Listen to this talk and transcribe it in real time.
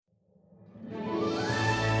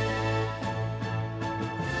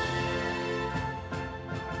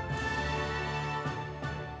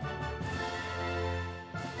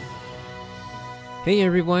Hey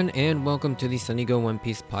everyone, and welcome to the Sunny Go One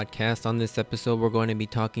Piece podcast. On this episode, we're going to be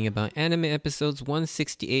talking about anime episodes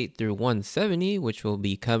 168 through 170, which will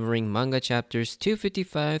be covering manga chapters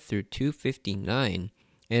 255 through 259.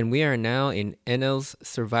 And we are now in Enel's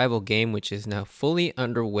survival game, which is now fully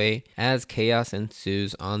underway as chaos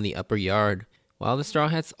ensues on the upper yard, while the Straw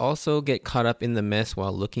Hats also get caught up in the mess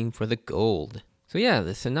while looking for the gold. So yeah,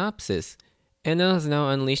 the synopsis. Enel has now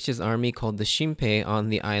unleashed his army called the Shinpei on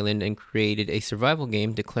the island and created a survival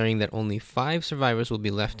game declaring that only 5 survivors will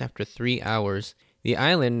be left after 3 hours. The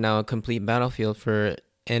island, now a complete battlefield for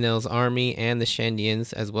Enel's army and the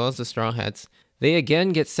Shandians, as well as the Straw Hats, they again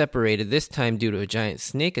get separated, this time due to a giant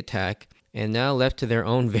snake attack, and now left to their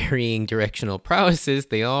own varying directional prowesses,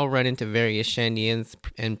 they all run into various Shandians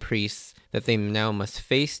and priests that they now must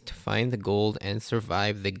face to find the gold and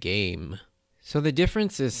survive the game. So the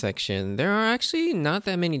differences section, there are actually not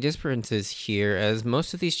that many differences here, as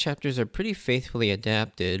most of these chapters are pretty faithfully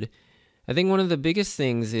adapted. I think one of the biggest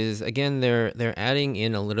things is, again, they're adding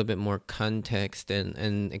in a little bit more context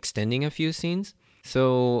and extending a few scenes.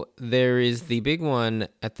 So there is the big one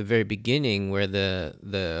at the very beginning where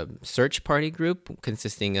the search party group,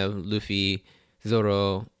 consisting of Luffy,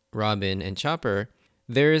 Zoro, Robin, and Chopper,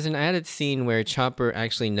 there is an added scene where Chopper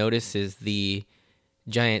actually notices the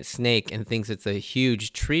giant snake and thinks it's a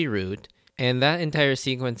huge tree root, and that entire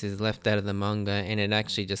sequence is left out of the manga, and it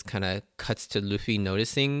actually just kind of cuts to Luffy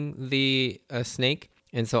noticing the snake,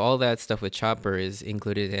 and so all that stuff with Chopper is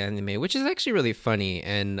included in anime, which is actually really funny,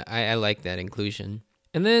 and I like that inclusion.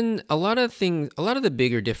 And then a lot of the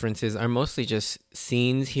bigger differences are mostly just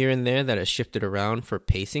scenes here and there that are shifted around for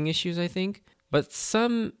pacing issues, I think, but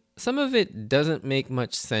some of it doesn't make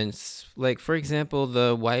much sense. Like, for example,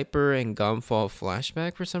 the Wiper and Gomfall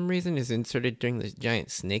flashback for some reason is inserted during the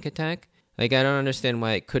giant snake attack. Like, I don't understand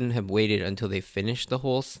why it couldn't have waited until they finished the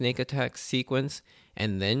whole snake attack sequence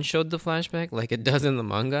and then showed the flashback like it does in the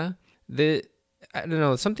manga. I don't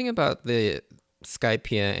know, something about the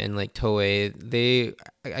Skypiea and like Toei, they,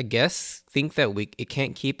 I guess, think that it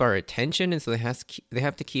can't keep our attention, and so they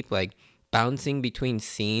have to keep like bouncing between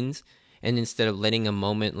scenes, and instead of letting a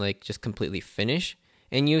moment like just completely finish.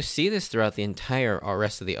 And you see this throughout the entire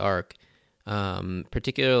rest of the arc,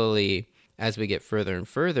 particularly as we get further and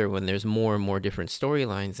further when there's more and more different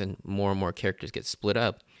storylines and more characters get split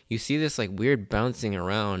up. You see this like weird bouncing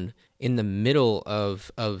around in the middle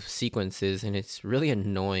of sequences, and it's really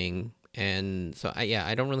annoying. And so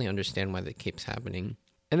I don't really understand why that keeps happening.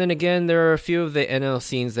 And then again, there are a few of the NL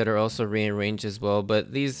scenes that are also rearranged as well,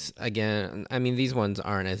 but these, again, I mean, these ones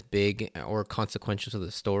aren't as big or consequential to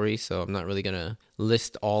the story, so I'm not really going to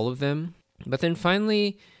list all of them. But then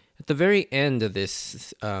finally, at the very end of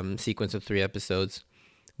this sequence of 3 episodes,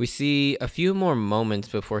 we see a few more moments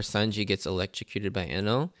before Sanji gets electrocuted by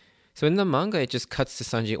Enel. So in the manga, it just cuts to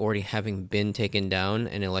Sanji already having been taken down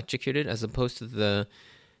and electrocuted, as opposed to the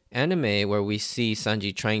anime where we see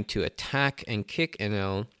Sanji trying to attack and kick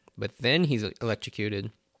Enel, but then he's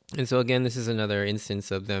electrocuted. And so again, this is another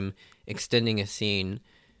instance of them extending a scene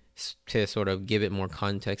to sort of give it more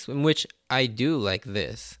context, in which I do like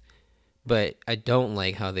this, but I don't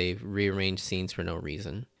like how they've rearranged scenes for no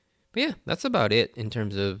reason. But yeah, that's about it in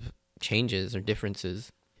terms of changes or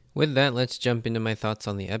differences. With that, let's jump into my thoughts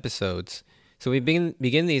on the episodes. So we begin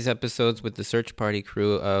these episodes with the search party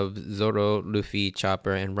crew of Zoro, Luffy,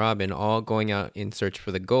 Chopper, and Robin all going out in search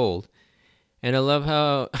for the gold. And I love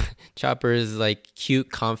how Chopper's like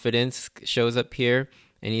cute confidence shows up here,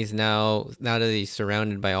 and he's now that he's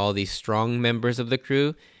surrounded by all these strong members of the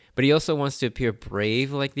crew, but he also wants to appear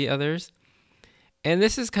brave like the others. And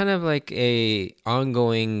this is kind of like a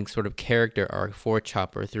ongoing sort of character arc for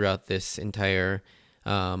Chopper throughout this entire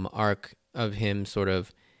arc of him sort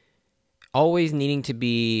of always needing to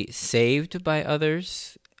be saved by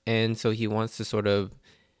others, and so he wants to sort of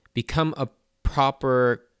become a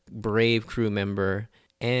proper brave crew member.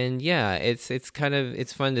 And yeah, it's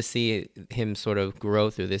fun to see him sort of grow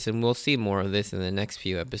through this, and we'll see more of this in the next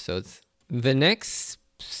few episodes. The next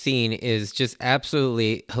scene is just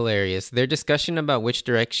absolutely hilarious. Their discussion about which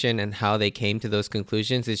direction and how they came to those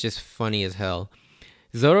conclusions is just funny as hell.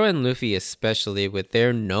 Zoro and Luffy, especially, with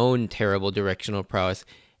their known terrible directional prowess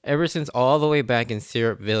ever since all the way back in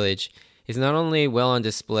Syrup Village, is not only well on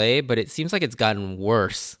display, but it seems like it's gotten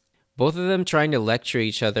worse. Both of them trying to lecture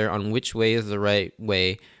each other on which way is the right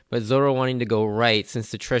way, but Zoro wanting to go right since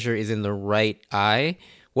the treasure is in the right eye,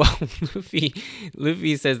 while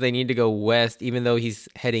Luffy says they need to go west even though he's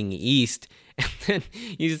heading east. And then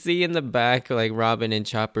you see in the back like Robin and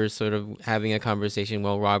Chopper sort of having a conversation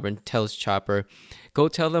while Robin tells Chopper, go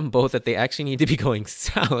tell them both that they actually need to be going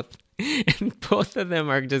south. And both of them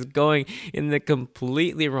are just going in the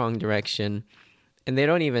completely wrong direction, and they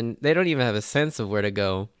don't even have a sense of where to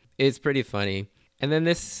go. It's pretty funny. And then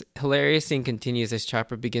this hilarious scene continues as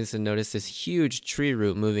Chopper begins to notice this huge tree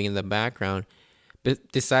root moving in the background,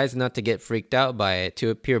 but decides not to get freaked out by it, to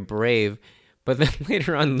appear brave. But then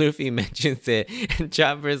later on, Luffy mentions it, and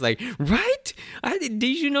Chopper is like, right? Did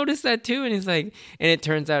you notice that too? And he's like, and it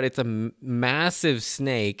turns out it's a massive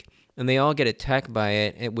snake, and they all get attacked by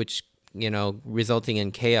it, which, resulting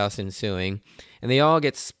in chaos ensuing. And they all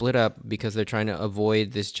get split up because they're trying to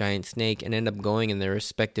avoid this giant snake and end up going in their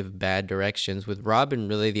respective bad directions, with Robin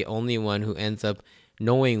really the only one who ends up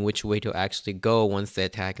knowing which way to actually go once the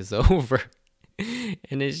attack is over.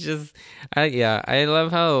 And it's just, I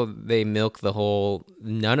love how they milk the whole,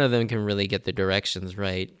 none of them can really get the directions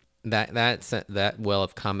right. That well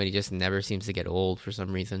of comedy just never seems to get old for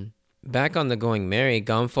some reason. Back on the Going Merry,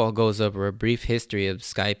 Gonfall goes over a brief history of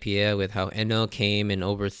Skypiea with how Enel came and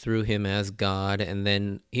overthrew him as god, and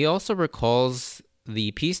then he also recalls the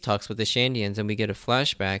peace talks with the Shandians, and we get a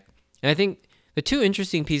flashback. And I think the two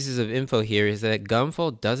interesting pieces of info here is that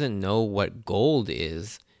Gonfall doesn't know what gold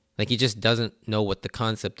is. Like, he just doesn't know what the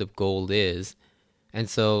concept of gold is. And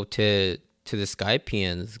so to the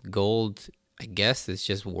Skypieans, gold, I guess, is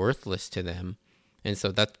just worthless to them. And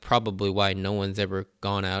so that's probably why no one's ever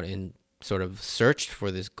gone out and sort of searched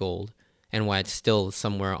for this gold, and why it's still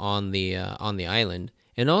somewhere on the island.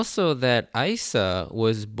 And also that Isa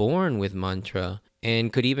was born with mantra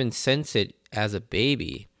and could even sense it as a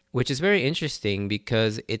baby, which is very interesting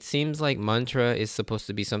because it seems like mantra is supposed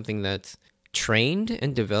to be something that's trained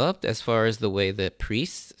and developed as far as the way the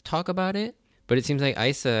priests talk about it. But it seems like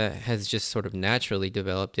Isa has just sort of naturally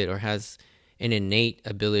developed it, or has an innate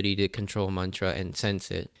ability to control mantra and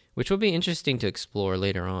sense it, which will be interesting to explore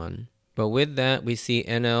later on. But with that, we see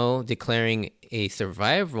Enel declaring a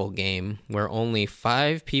survival game where only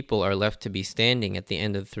 5 people are left to be standing at the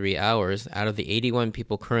end of 3 hours out of the 81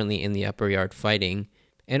 people currently in the upper yard fighting.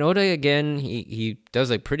 And Oda, again, he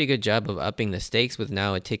does a pretty good job of upping the stakes with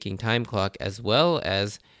now a ticking time clock, as well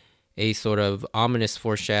as a sort of ominous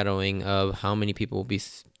foreshadowing of how many people will be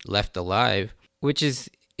left alive, which is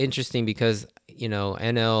interesting because,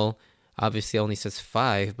 Enel obviously only says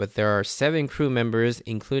 5, but there are 7 crew members,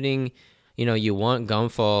 including, you want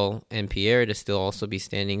Gonfall and Pierre to still also be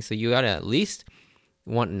standing, so you gotta at least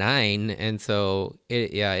want 9. And so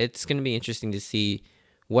it's gonna be interesting to see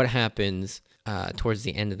what happens towards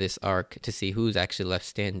the end of this arc, to see who's actually left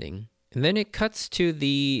standing. And then it cuts to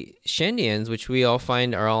the Shandians, which we all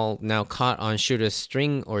find are all now caught on Shura's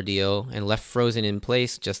string ordeal and left frozen in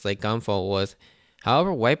place, just like Gonfall was.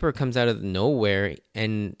 However, Wiper comes out of nowhere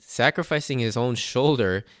and sacrificing his own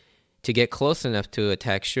shoulder to get close enough to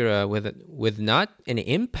attack Shura with not an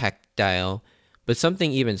impact dial, but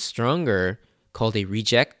something even stronger called a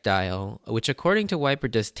reject dial, which according to Wiper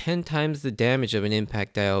does 10 times the damage of an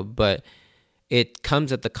impact dial, but it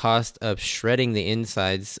comes at the cost of shredding the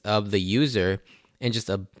insides of the user and just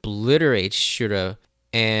obliterates Shura.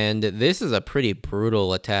 And this is a pretty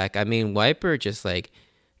brutal attack. I mean, Wiper just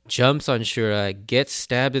jumps on Shura, gets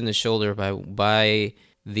stabbed in the shoulder by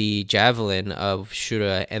the javelin of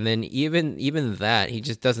Shura, and then even that, he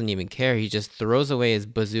just doesn't even care. He just throws away his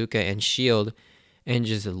bazooka and shield and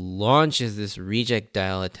just launches this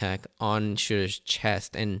rejectile attack on Shura's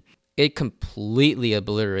chest, and it completely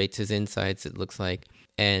obliterates his insides, it looks like,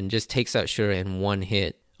 and just takes out Shura in one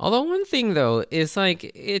hit. Although one thing, though, is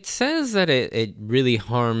it says that it really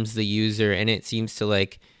harms the user, and it seems to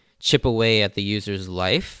chip away at the user's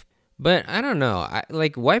life. But I don't know.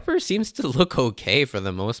 Wiper seems to look okay for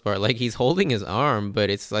the most part. He's holding his arm, but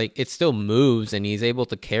it's it still moves, and he's able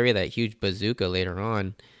to carry that huge bazooka later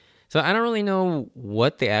on. So I don't really know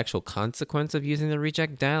what the actual consequence of using the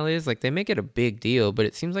reject dial is. They make it a big deal, but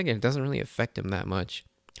it seems like it doesn't really affect him that much.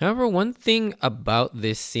 However, one thing about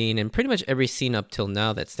this scene, and pretty much every scene up till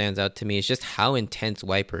now that stands out to me, is just how intense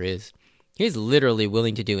Wiper is. He's literally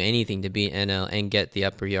willing to do anything to beat Enel and get the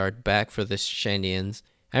upper yard back for the Shandians.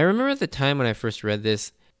 I remember at the time when I first read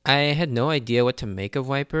this, I had no idea what to make of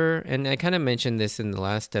Wiper, and I kind of mentioned this in the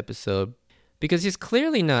last episode, because he's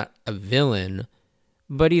clearly not a villain,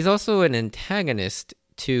 but he's also an antagonist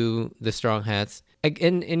to the Strong Hats,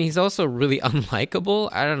 and he's also really unlikable.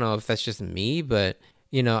 I don't know if that's just me, but,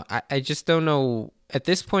 I just don't know. At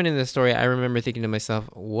this point in the story, I remember thinking to myself,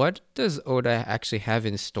 what does Oda actually have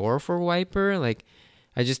in store for Wiper?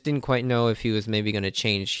 I just didn't quite know if he was maybe going to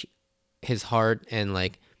change his heart and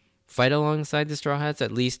fight alongside the Straw Hats,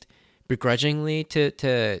 at least begrudgingly,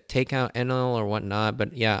 to take out Enel or whatnot.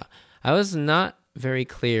 But yeah, I was not very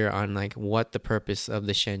clear on what the purpose of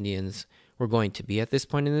the Shandians were going to be at this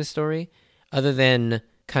point in the story, other than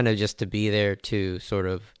kind of just to be there to sort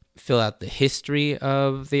of fill out the history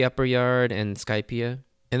of the upper yard and Skypiea.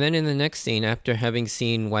 And then in the next scene, after having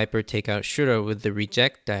seen Wiper take out Shura with the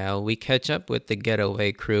rejectile, we catch up with the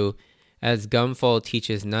getaway crew as Gunfall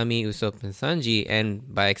teaches Nami, Usopp, and Sanji,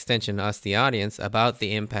 and by extension us, the audience, about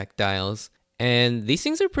the impact dials. And these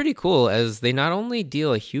things are pretty cool as they not only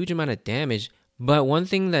deal a huge amount of damage, but one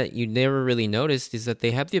thing that you never really noticed is that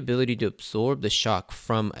they have the ability to absorb the shock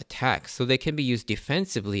from attacks, so they can be used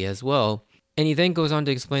defensively as well. And he then goes on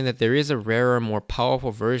to explain that there is a rarer, more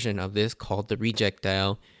powerful version of this called the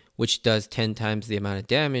rejectile, which does 10 times the amount of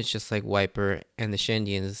damage, just like Wiper and the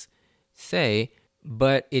Shendians say,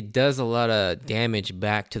 but it does a lot of damage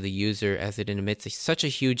back to the user as it emits such a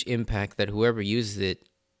huge impact that whoever uses it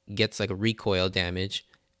gets like a recoil damage.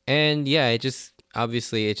 And yeah, it just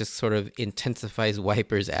sort of intensifies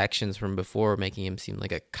Wiper's actions from before, making him seem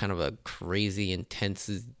like a kind of a crazy,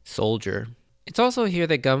 intense soldier. It's also here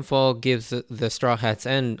that Gunfall gives the Straw Hats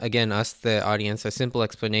and, again, us, the audience, a simple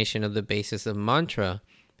explanation of the basis of mantra,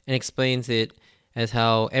 and explains it as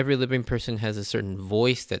how every living person has a certain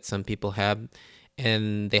voice that some people have,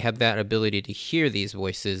 and they have that ability to hear these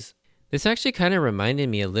voices. This actually kind of reminded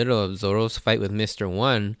me a little of Zoro's fight with Mr.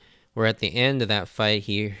 One, where at the end of that fight,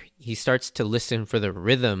 he starts to listen for the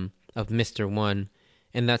rhythm of Mr. One,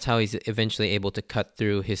 and that's how he's eventually able to cut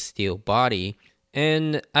through his steel body.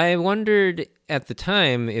 And I wondered at the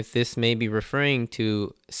time if this may be referring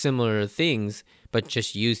to similar things, but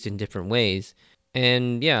just used in different ways.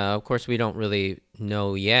 And yeah, of course, we don't really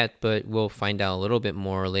know yet, but we'll find out a little bit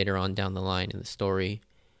more later on down the line in the story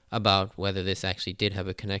about whether this actually did have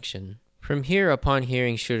a connection. From here, upon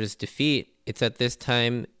hearing Shura's defeat, it's at this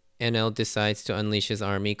time Enel decides to unleash his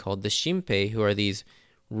army called the Shinpei, who are these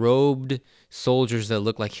robed soldiers that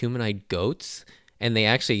look like humanoid goats. And they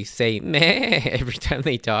actually say meh every time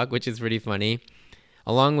they talk, which is pretty funny.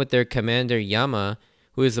 Along with their commander Yama,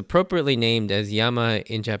 who is appropriately named as Yama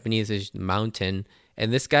in Japanese is mountain.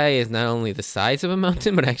 And this guy is not only the size of a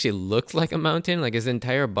mountain, but actually looks like a mountain. Like his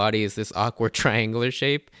entire body is this awkward triangular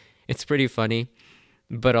shape. It's pretty funny,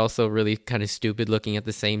 but also really kind of stupid looking at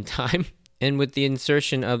the same time. And with the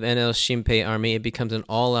insertion of Enel's Shinpei army, it becomes an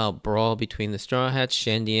all-out brawl between the Straw Hats,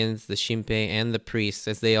 Shendians, the Shinpei, and the priests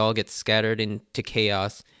as they all get scattered into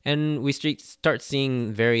chaos. And we start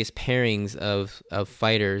seeing various pairings of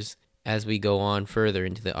fighters as we go on further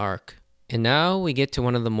into the arc. And now we get to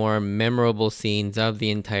one of the more memorable scenes of the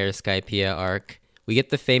entire Skypiea arc. We get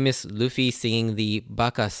the famous Luffy singing the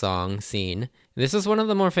Baka song scene. This is one of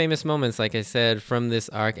the more famous moments, like I said, from this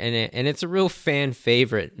arc, and it's a real fan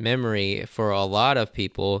favorite memory for a lot of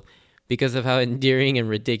people because of how endearing and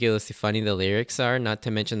ridiculously funny the lyrics are, not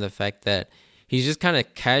to mention the fact that he's just kind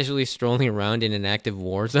of casually strolling around in an active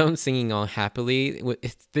war zone singing all happily.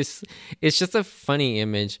 It's just a funny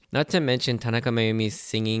image. Not to mention Tanaka Mayumi's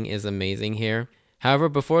singing is amazing here. However,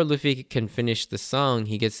 before Luffy can finish the song,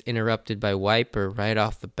 he gets interrupted by Wiper right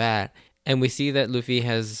off the bat, and we see that Luffy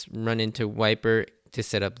has run into Wiper to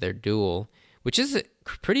set up their duel, which is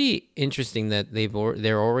pretty interesting that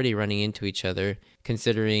they're already running into each other,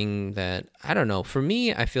 considering that, I don't know, for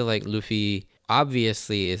me, I feel like Luffy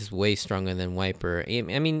obviously is way stronger than Wiper. I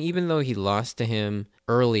mean, even though he lost to him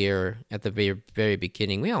earlier at the very, very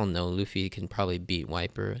beginning, we all know Luffy can probably beat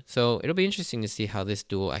Wiper, so it'll be interesting to see how this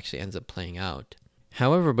duel actually ends up playing out.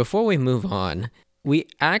 However, before we move on, we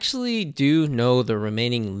actually do know the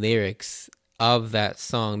remaining lyrics of that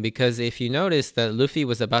song, because if you notice that Luffy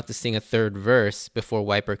was about to sing a third verse before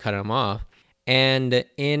Wiper cut him off, and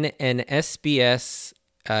in an SBS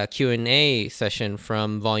Q&A session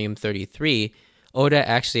from Volume 33, Oda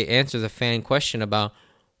actually answers a fan question about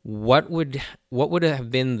what would have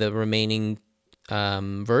been the remaining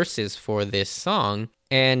verses for this song,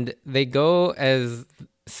 and they go as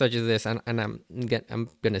such as this, and I'm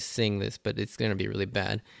gonna sing this, but it's gonna be really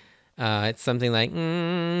bad. It's something like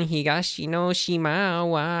Higashi no shima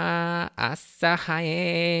wa asa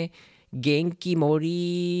hae genki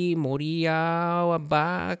mori moriya wa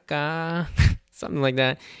baka something like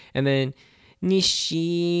that, and then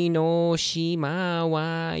Nishi no shima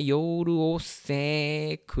wa yoru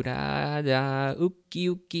ose kurada uki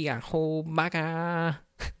uki aho baka.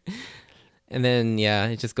 And then, yeah,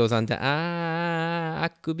 it just goes on to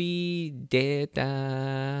akubi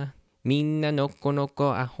deta minna noko noko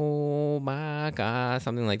aho baka,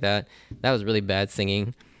 something like that. That was really bad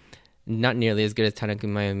singing. Not nearly as good as Tanaka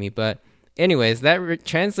Mayumi, but anyways, that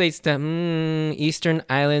translates to Eastern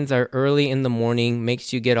Islands are early in the morning,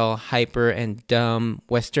 makes you get all hyper and dumb.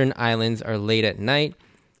 Western Islands are late at night,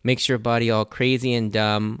 makes your body all crazy and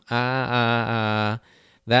dumb. The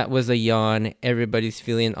That was a yawn. Everybody's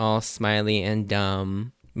feeling all smiley and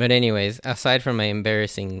dumb. But anyways, aside from my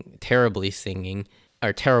embarrassing, terrible singing,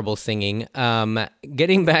 getting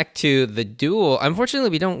back to the duel,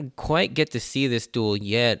 unfortunately we don't quite get to see this duel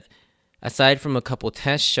yet, aside from a couple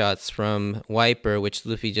test shots from Wiper, which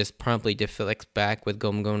Luffy just promptly deflects back with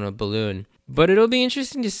Gomgona Balloon. But it'll be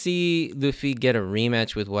interesting to see Luffy get a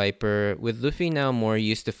rematch with Wiper, with Luffy now more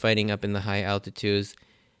used to fighting up in the high altitudes.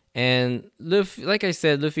 And Luffy, like I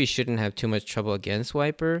said, Luffy shouldn't have too much trouble against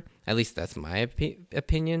Wiper. At least that's my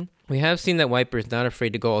opinion. We have seen that Wiper is not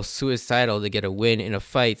afraid to go all suicidal to get a win in a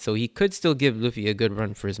fight, so he could still give Luffy a good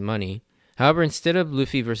run for his money. However, instead of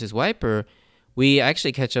Luffy versus Wiper, we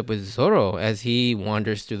actually catch up with Zoro as he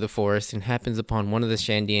wanders through the forest and happens upon one of the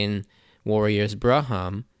Shandian warriors,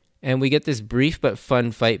 Braham. And we get this brief but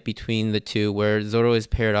fun fight between the two where Zoro is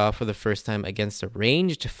paired off for the first time against a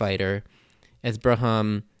ranged fighter as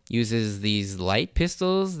Braham uses these light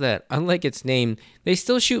pistols that, unlike its name, they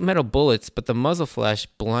still shoot metal bullets, but the muzzle flash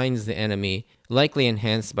blinds the enemy, likely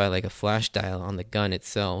enhanced by like a flash dial on the gun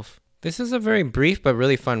itself. This is a very brief but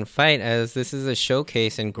really fun fight, as this is a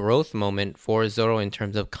showcase and growth moment for Zoro in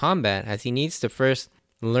terms of combat, as he needs to first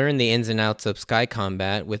learn the ins and outs of sky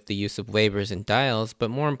combat with the use of wavers and dials,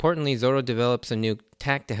 but more importantly, Zoro develops a new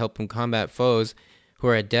tack to help him combat foes who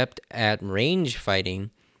are adept at range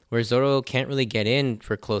fighting. Where Zoro can't really get in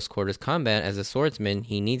for close quarters combat as a swordsman,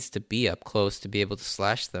 he needs to be up close to be able to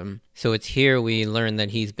slash them. So it's here we learn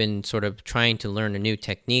that he's been sort of trying to learn a new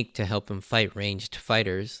technique to help him fight ranged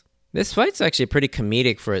fighters. This fight's actually pretty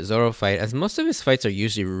comedic for a Zoro fight, as most of his fights are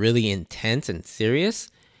usually really intense and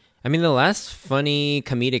serious. I mean, the last funny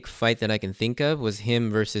comedic fight that I can think of was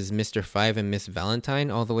him versus Mr. Five and Miss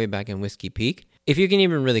Valentine all the way back in Whiskey Peak, if you can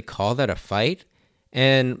even really call that a fight.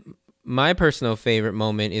 And my personal favorite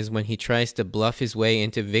moment is when he tries to bluff his way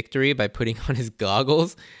into victory by putting on his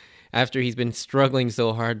goggles after he's been struggling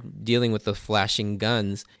so hard dealing with the flashing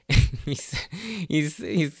guns. He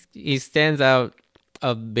stands out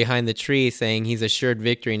behind the tree saying he's assured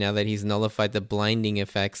victory now that he's nullified the blinding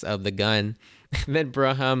effects of the gun. Then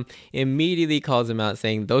Braham immediately calls him out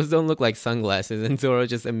saying, "Those don't look like sunglasses," and Zoro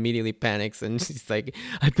just immediately panics and she's like,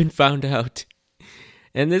 "I've been found out."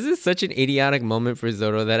 And this is such an idiotic moment for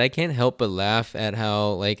Zoro that I can't help but laugh at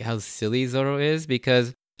how silly Zoro is,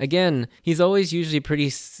 because again, he's always usually pretty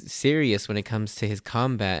serious when it comes to his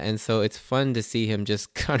combat, and so it's fun to see him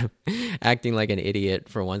just kind of acting like an idiot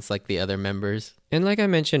for once like the other members. And like I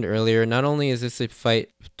mentioned earlier, not only is this a fight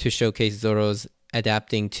to showcase Zoro's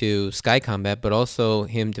adapting to sky combat, but also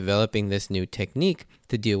him developing this new technique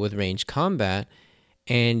to deal with ranged combat,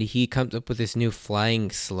 and he comes up with this new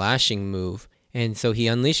flying slashing move. And so he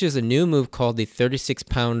unleashes a new move called the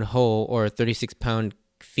 36-pound hole, or 36-pound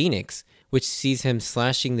phoenix, which sees him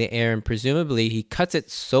slashing the air, and presumably he cuts it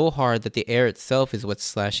so hard that the air itself is what's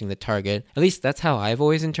slashing the target. At least that's how I've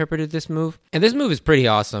always interpreted this move. And this move is pretty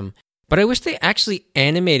awesome, but I wish they actually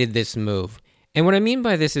animated this move. And what I mean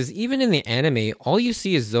by this is, even in the anime, all you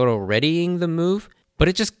see is Zoro readying the move, but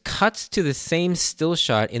it just cuts to the same still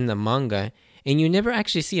shot in the manga, and you never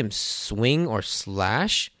actually see him swing or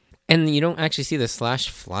slash. And you don't actually see the slash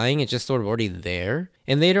flying, it's just sort of already there.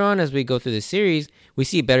 And later on, as we go through the series, we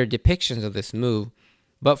see better depictions of this move.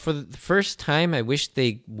 But for the first time, I wish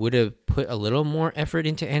they would have put a little more effort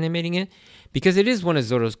into animating it, because it is one of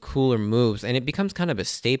Zoro's cooler moves, and it becomes kind of a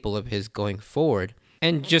staple of his going forward.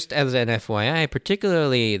 And just as an FYI,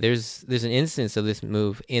 particularly, there's an instance of this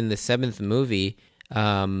move in the 7th movie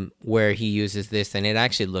where he uses this, and it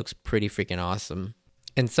actually looks pretty freaking awesome.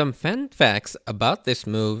 And some fun facts about this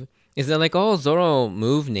move is that, like all Zoro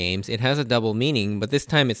move names, it has a double meaning, but this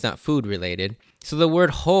time it's not food related. So the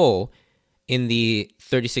word ho in the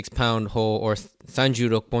 36-pound ho, or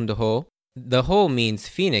Sanjuro Pondo ho, the ho means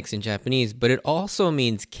phoenix in Japanese, but it also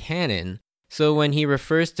means cannon. So when he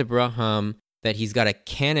refers to Braham that he's got a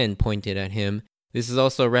cannon pointed at him, this is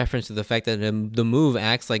also a reference to the fact that the move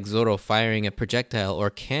acts like Zoro firing a projectile or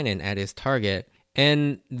cannon at his target.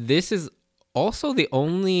 And this is also the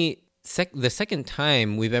second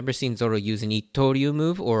time we've ever seen Zoro use an Itoryu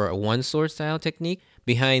move, or a one-sword style technique,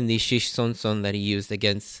 behind the Shish Son Son that he used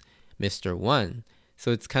against Mr. One.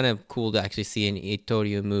 So it's kind of cool to actually see an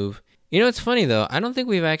Itoryu move. You know, it's funny though, I don't think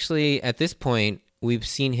we've actually, at this point, we've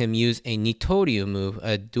seen him use a Nitoryu move,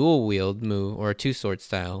 a dual-wield move, or a two-sword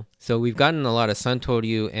style. So we've gotten a lot of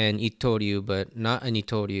Santoryu and Itoryu, but not a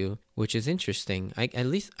Nitoryu, which is interesting. At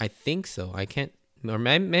least I think so. I can't, or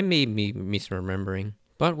maybe misremembering.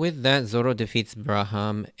 But with that, Zoro defeats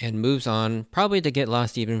Braham and moves on, probably to get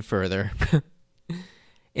lost even further.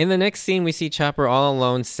 In the next scene, we see Chopper all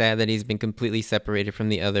alone, sad that he's been completely separated from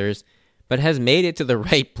the others. but has made it to the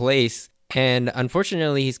right place. And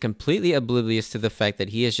unfortunately, he's completely oblivious to the fact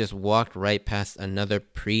that he has just walked right past another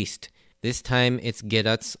priest. This time, it's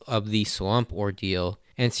Geratsu of the swamp ordeal.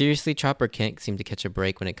 And seriously, Chopper can't seem to catch a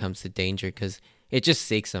break when it comes to danger because it just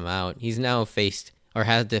seeks him out. He's now faced, or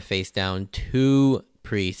has to face down, 2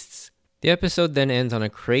 priests. The episode then ends on a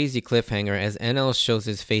crazy cliffhanger as Enel shows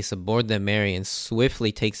his face aboard the Mary and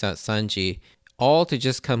swiftly takes out Sanji, all to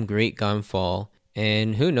just come greet Gunfall.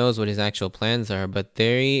 And who knows what his actual plans are, but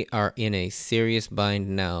they are in a serious bind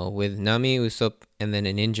now, with Nami, Usopp, and then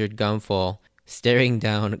an injured Gunfall staring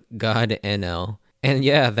down God Enel. And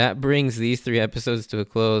yeah, that brings these 3 episodes to a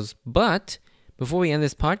close. But before we end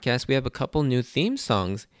this podcast, we have a couple new theme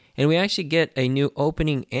songs. And we actually get a new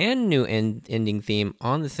opening and new ending theme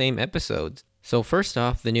on the same episodes. So first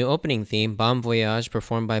off, the new opening theme, Bon Voyage,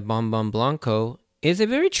 performed by Bon Bon Blanco, is a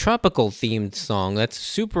very tropical themed song that's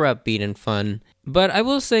super upbeat and fun. But I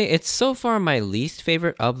will say it's so far my least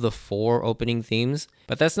favorite of the 4 opening themes.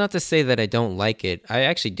 But that's not to say that I don't like it. I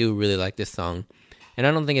actually do really like this song. And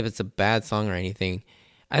I don't think if it's a bad song or anything.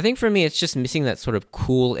 I think for me, it's just missing that sort of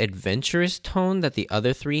cool, adventurous tone that the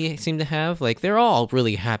other 3 seem to have. Like, they're all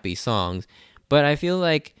really happy songs, but I feel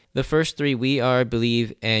like the first 3, We Are,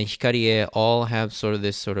 Believe, and Hikarie, all have sort of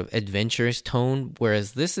this sort of adventurous tone,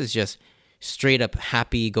 whereas this is just straight up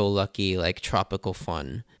happy-go-lucky, like tropical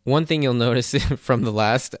fun. One thing you'll notice from the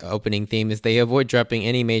last opening theme is they avoid dropping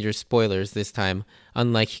any major spoilers this time,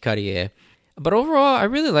 unlike Hikarie. But overall, I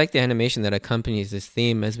really like the animation that accompanies this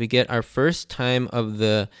theme as we get our first time of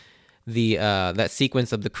that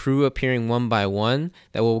sequence of the crew appearing one by one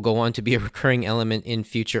that will go on to be a recurring element in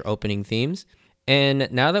future opening themes. And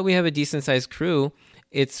now that we have a decent sized crew,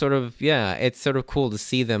 it's sort of cool to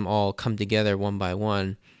see them all come together one by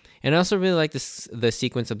one. And I also really like the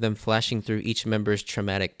sequence of them flashing through each member's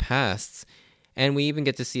traumatic pasts. And we even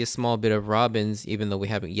get to see a small bit of Robin's, even though we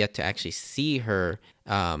haven't yet to actually see her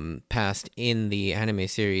past in the anime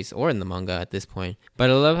series or in the manga at this point. But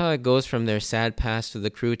I love how it goes from their sad past to the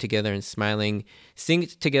crew together and smiling,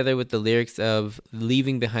 synced together with the lyrics of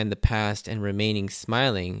leaving behind the past and remaining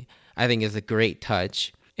smiling, I think is a great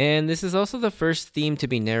touch. And this is also the first theme to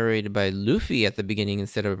be narrated by Luffy at the beginning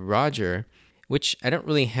instead of Roger, which I don't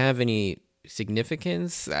really have any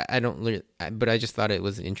significance. But I just thought it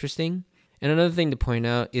was interesting. And another thing to point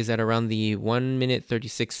out is that around the 1 minute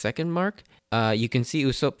 36 second mark, you can see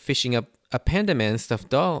Usopp fishing up a Panda Man stuffed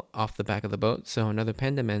doll off the back of the boat. So another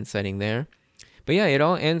Panda Man sighting there. But yeah, it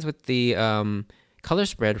all ends with the color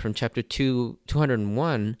spread from chapter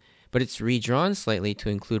 201, but it's redrawn slightly to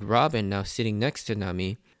include Robin now sitting next to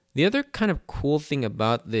Nami. The other kind of cool thing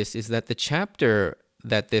about this is that the chapter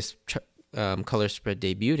that this color spread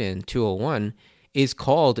debuted in, 201, is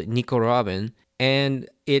called Nico Robin. And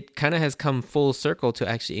it kind of has come full circle to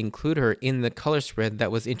actually include her in the color spread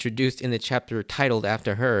that was introduced in the chapter titled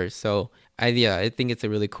after her. So I think it's a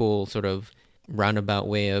really cool sort of roundabout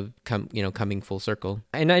way of coming full circle.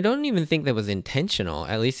 And I don't even think that was intentional.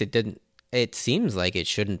 At least it didn't. It seems like it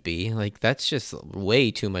shouldn't be. Like, that's just way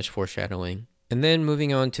too much foreshadowing. And then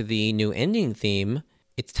moving on to the new ending theme,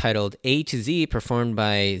 it's titled A to Z, performed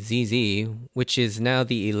by ZZ, which is now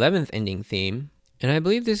the 11th ending theme. And I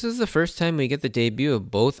believe this is the first time we get the debut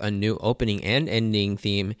of both a new opening and ending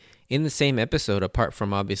theme in the same episode, apart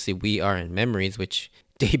from obviously We Are and Memories, which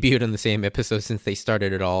debuted on the same episode since they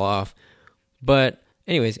started it all off. But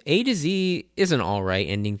anyways, A to Z is an alright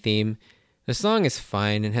ending theme. The song is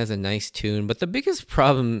fine and has a nice tune, but the biggest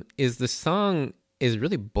problem is the song is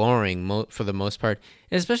really boring for the most part,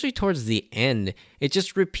 and especially towards the end. It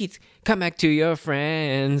just repeats, come back to your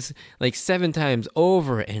friends, like 7 times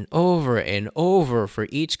over and over and over for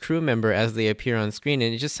each crew member as they appear on screen,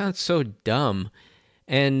 and it just sounds so dumb.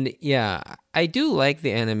 And yeah, I do like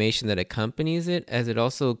the animation that accompanies it, as it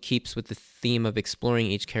also keeps with the theme of exploring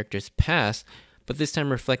each character's past, but this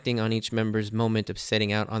time reflecting on each member's moment of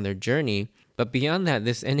setting out on their journey. But beyond that,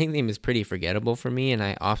 this ending theme is pretty forgettable for me, and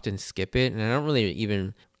I often skip it, and I don't really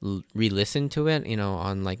even re-listen to it,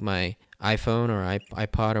 on like my iPhone or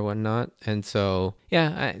iPod or whatnot. And so,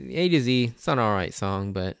 yeah, A to Z, it's an alright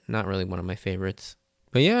song, but not really one of my favorites.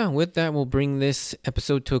 But yeah, with that, we'll bring this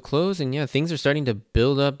episode to a close. And yeah, things are starting to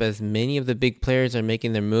build up as many of the big players are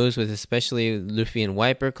making their moves, with especially Luffy and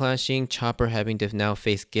Viper clashing, Chopper having to now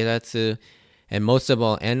face Geratsu, and most of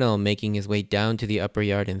all, Enel making his way down to the upper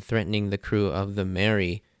yard and threatening the crew of the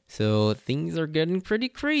Mary. So things are getting pretty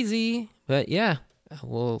crazy. But yeah,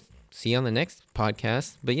 we'll see you on the next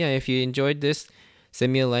podcast. But yeah, if you enjoyed this,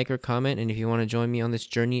 send me a like or comment. And if you want to join me on this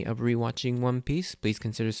journey of rewatching One Piece, please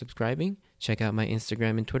consider subscribing. Check out my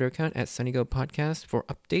Instagram and Twitter account at SunnyGo Podcast for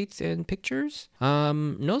updates and pictures.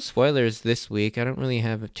 No spoilers this week. I don't really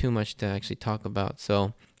have too much to actually talk about.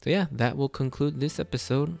 So yeah, that will conclude this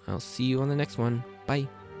episode. I'll see you on the next one. Bye.